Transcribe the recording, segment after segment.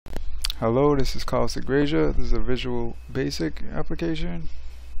Hello, this is called Igreja. This is a Visual Basic application.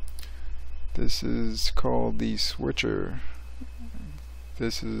 This is called the switcher.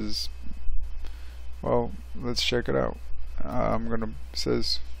 This is, well, let's check it out. It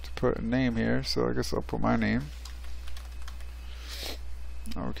says to put a name here, so I guess I'll put my name.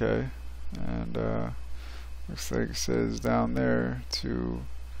 Okay, and looks like it says down there to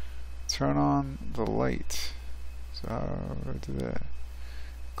turn on the light. So how do I do that?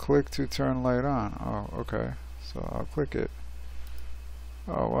 Click to turn light on. Oh, okay. So I'll click it.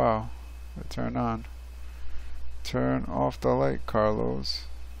 Oh wow, it turned on. Turn off the light, Carlos.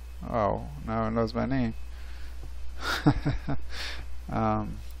 Oh, now it knows my name.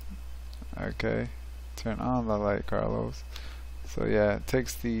 Okay. Turn on the light, Carlos. So yeah, it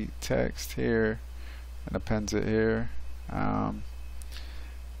takes the text here and appends it here.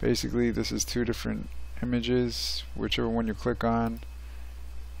 Basically, this is two different images. Whichever one you click on,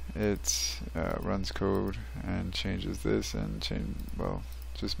 it runs code and changes this and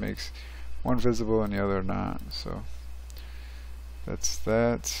just makes one visible and the other not. So that's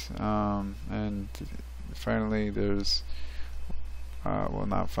that. And finally, there's well,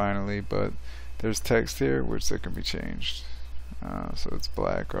 not finally, but there's text here which that can be changed. So it's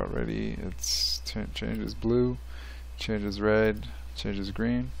black already. It's changes blue, changes red, changes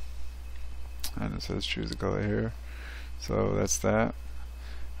green, and it says choose a color here. So that's that.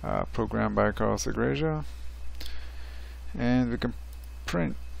 Programmed by Igreja, and we can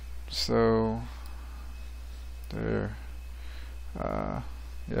print. So there,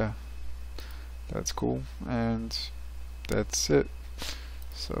 yeah, that's cool, and that's it.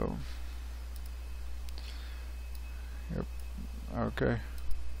 So yep, okay,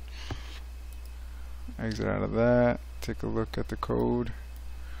 exit out of that, take a look at the code.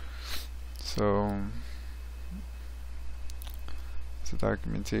 So the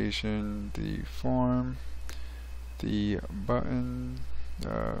documentation, the form, the button,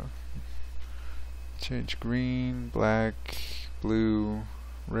 change green, black, blue,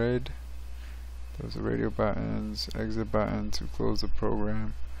 red. Those are radio buttons. Exit button to close the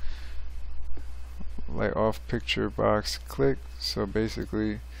program. Light off picture box, click. So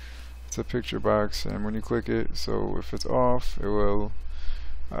basically it's a picture box, and when you click it, so if it's off, it will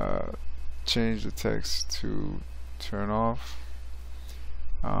change the text to turn off.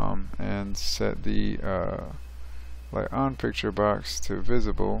 And set the light on picture box to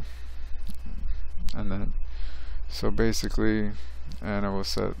visible, and then so basically, and I will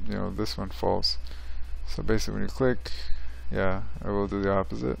set this one false. So basically when you click, yeah, I will do the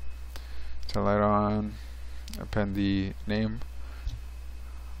opposite. Turn light on, append the name,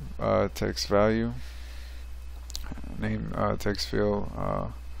 text value, name text field,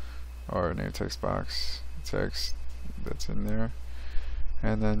 or name text box text that's in there.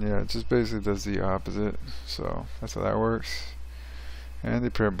 And then yeah, it just basically does the opposite. So that's how that works. And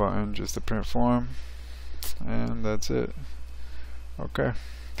the print button, just the print form, and that's it. Okay,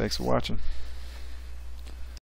 thanks for watching.